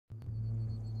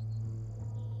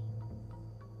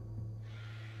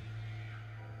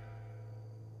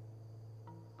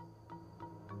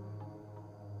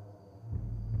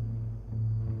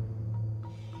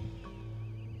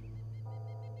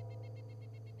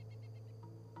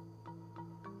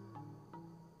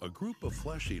group of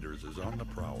flesh eaters is on the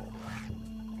prowl.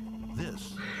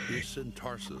 This is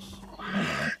Syntarsus.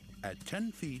 At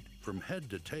 10 feet from head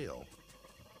to tail,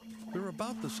 they're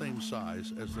about the same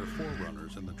size as their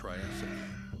forerunners in the Triassic.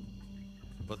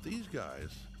 But these guys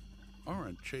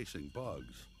aren't chasing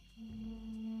bugs.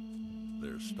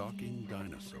 They're stalking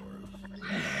dinosaurs.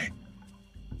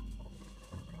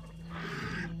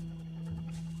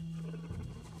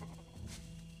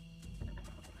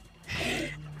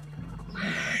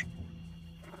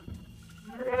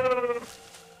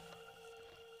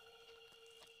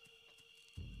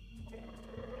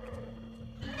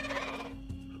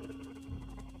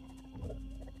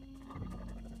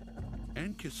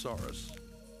 Anchisaurus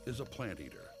is a plant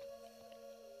eater.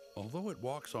 Although it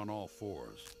walks on all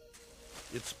fours,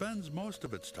 it spends most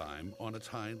of its time on its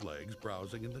hind legs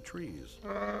browsing in the trees.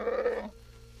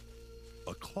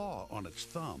 A claw on its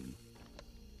thumb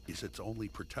is its only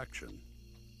protection.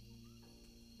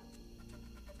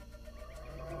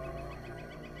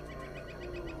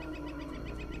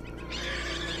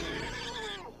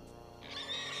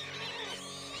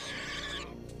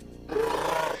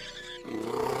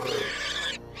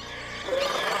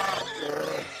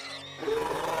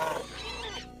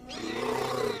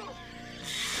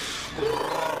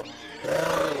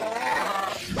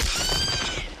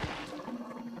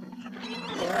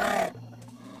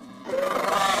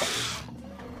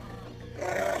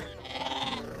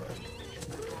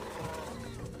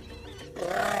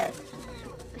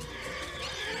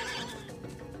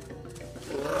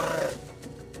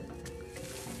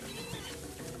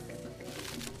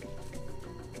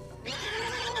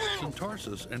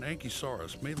 Syntarsus and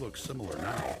Anchisaurus may look similar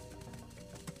now,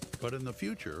 but in the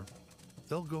future,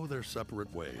 they'll go their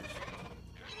separate ways.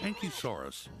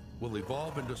 Anchisaurus will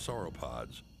evolve into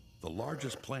sauropods, the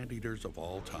largest plant eaters of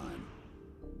all time.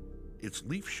 Its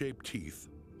leaf-shaped teeth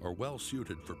are well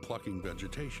suited for plucking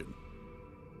vegetation.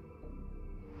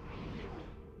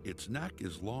 Its neck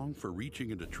is long for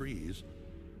reaching into trees,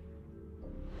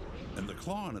 and the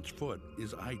claw on its foot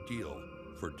is ideal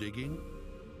for digging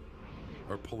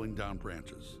or pulling down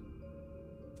branches.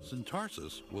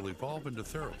 Syntarsus will evolve into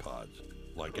theropods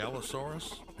like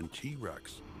Allosaurus and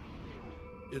T-Rex.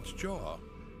 Its jaw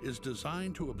is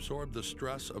designed to absorb the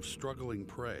stress of struggling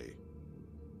prey.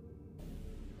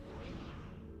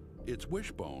 Its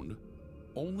wishbone,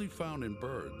 only found in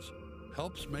birds,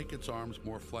 helps make its arms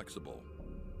more flexible.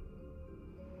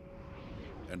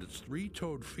 And its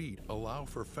three-toed feet allow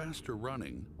for faster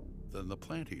running than the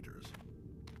plant eaters.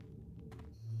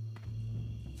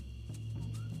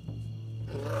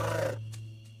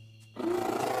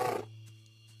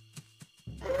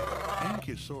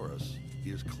 Anchisaurus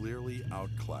is clearly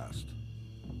outclassed.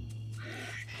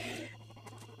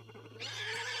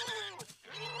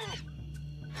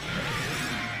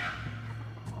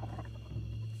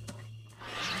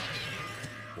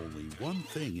 Only one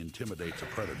thing intimidates a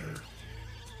predator,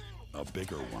 a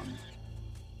bigger one.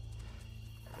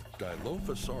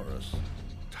 Dilophosaurus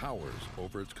towers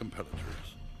over its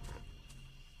competitors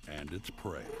and its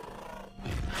prey.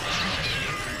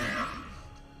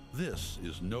 This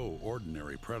is no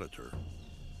ordinary predator.